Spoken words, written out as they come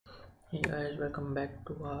Hey guys, welcome back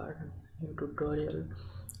to our new tutorial.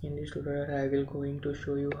 In this tutorial I will going to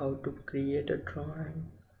show you how to create a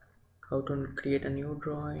drawing, how to create a new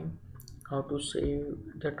drawing, how to save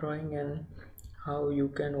the drawing, and how you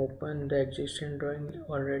can open the existing drawing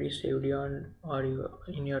already saved on or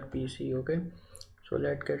in your PC. Okay, so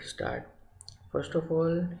let's get started. First of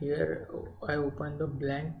all, here I open the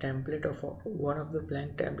blank template of one of the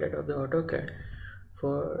blank template of the AutoCAD.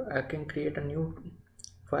 For I can create a new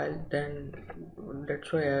file, then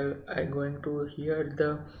that's why I going to here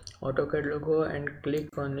the AutoCAD logo and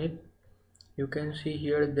click on it. You can see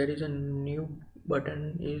here there is a new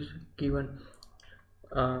button is given.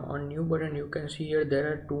 On new button you can see here there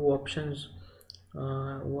are two options.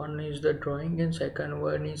 One is the drawing and second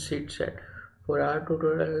one is sheet set. For our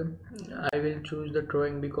tutorial I will choose the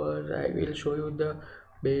drawing because I will show you the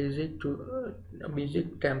basic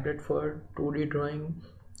template for 2D drawing.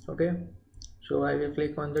 Okay, so I will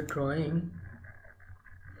click on the drawing.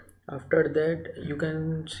 After that you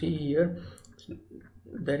can see here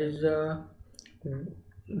there is a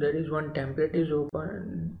there is one template is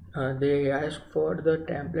open. They ask for the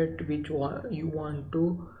template which you want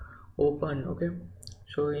to open. Okay,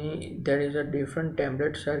 so there is a different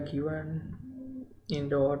templates are given in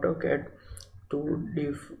the AutoCAD to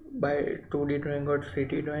by 2D drawing or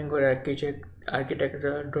 3D drawing or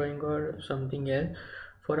architectural drawing or something else.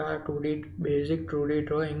 For our 2D basic 2D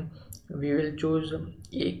drawing we will choose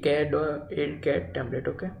AutoCAD or AutoCAD template.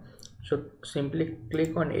 Okay, so simply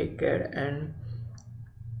click on AutoCAD and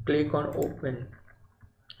click on open.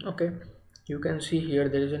 Okay, you can see here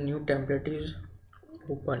there is a new template is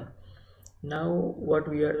open. Now what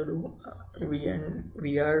we are to do,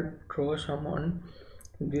 we are draw some on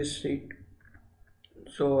this sheet.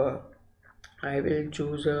 So I will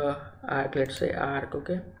choose a arc, let's say arc.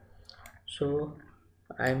 Okay, so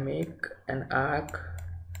I make an arc.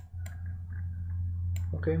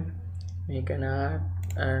 Okay, make an arc,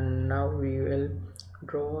 and now we will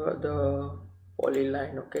draw the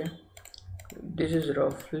polyline. Okay, this is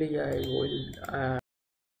roughly I will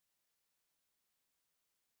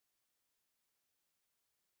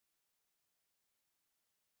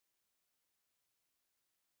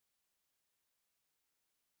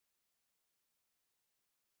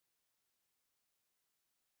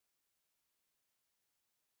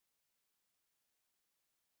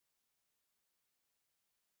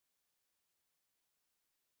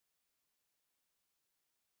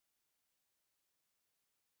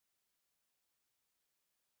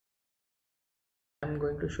I'm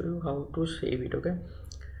going to show you how to save it. Okay,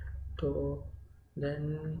 so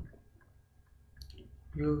then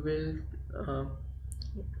you will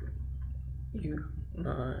you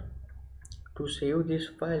to save this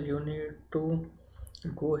file you need to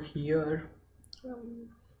go here,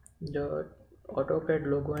 the AutoCAD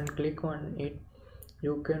logo, and click on it.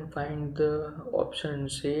 You can find the option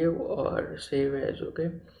save or save as.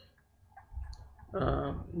 Okay,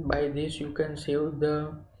 by this you can save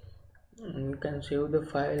the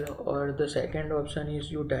file, or the second option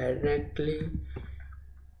is you directly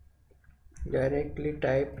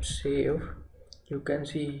type save. You can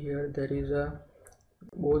see here there is a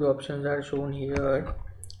both options are shown here.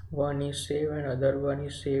 One is save and other one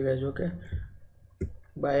is save as. Okay,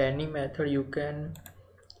 by any method you can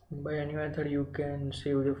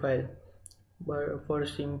save the file, but for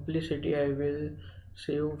simplicity I will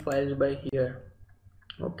save files by here.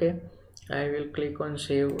 Okay, I will click on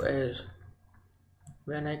save as.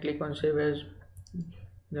 When I click on save as,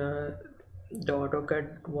 the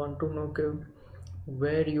AutoCAD want to know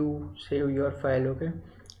where you save your file. Okay,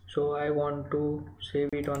 so I want to save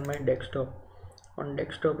it on my desktop. On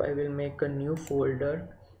desktop I will make a new folder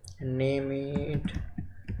and name it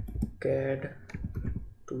CAD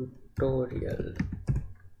tutorial.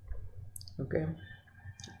 Okay,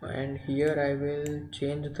 and here I will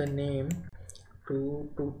change the name to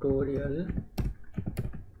tutorial.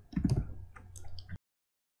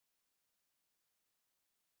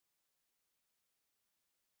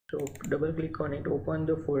 So double click on it, open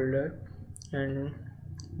the folder, and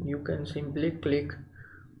you can simply click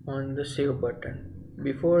on the save button.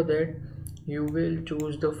 Before that you will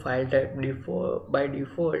choose the file type. By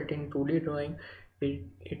default in 2D drawing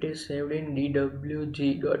it is saved in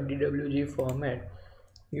dwg format.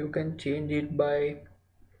 You can change it by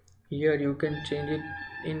here, you can change it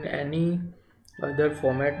in any other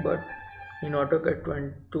format, but in AutoCAD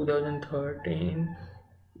 2013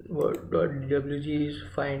 .wg is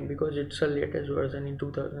fine because it's a latest version in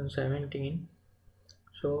 2017.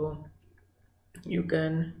 So you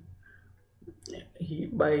can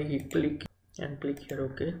click and click here.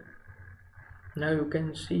 Okay, now you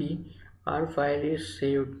can see our file is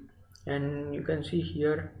saved. and you can see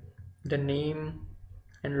here the name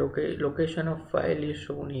and location of file is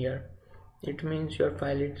shown here. It means your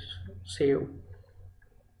file is saved.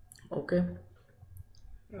 Okay.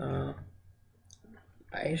 uh,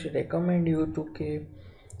 I should recommend you to keep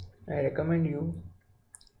I recommend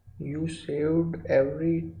you saved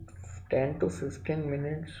every 10 to 15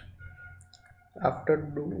 minutes after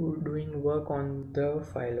doing work on the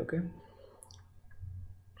file. Okay,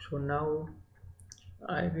 so now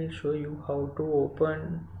I will show you how to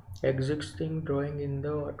open existing drawing in the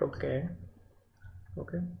AutoCAD.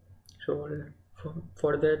 Okay, so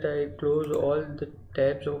for that I close all the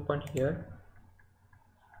tabs open here.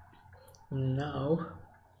 Now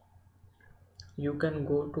you can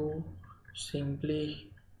go to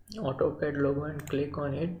simply AutoCAD logo and click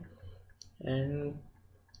on it, and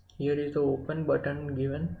here is the open button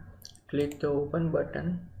given. Click the open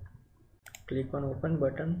button, click on open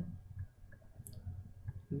button,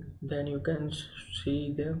 then you can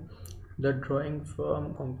see the drawing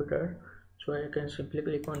from computer. So I can simply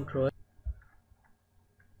click on drawing.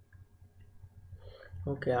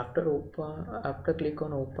 Okay, after click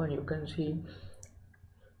on open, you can see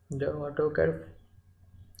the AutoCAD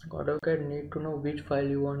need to know which file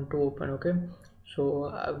you want to open. Okay,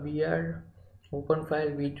 so we are open file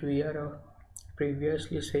which we are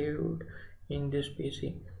previously saved in this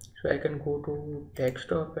PC. So I can go to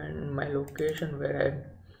desktop and my location where I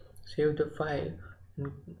save the file,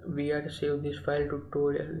 and we are save this file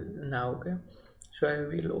tutorial now. Okay, so I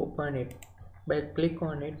will open it by click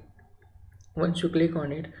on it. Once you click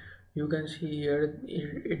on it, you can see here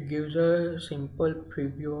it gives a simple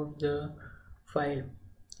preview of the file.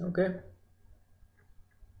 Okay,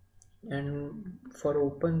 and for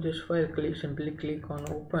open this file, simply click on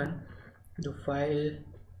open. The file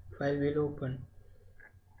will open.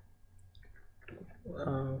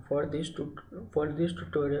 For this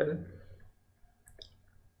tutorial,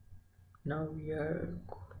 now we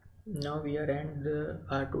are end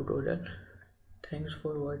our tutorial. Thanks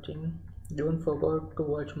for watching. Don't forget to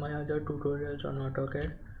watch my other tutorials on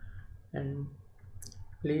AutoCAD, and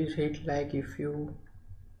please hit like if you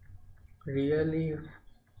really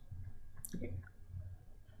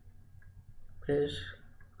press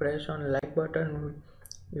press on like button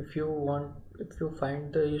if you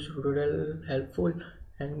find this tutorial helpful,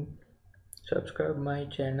 and subscribe my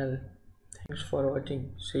channel. Thanks for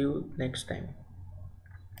watching. See you next time.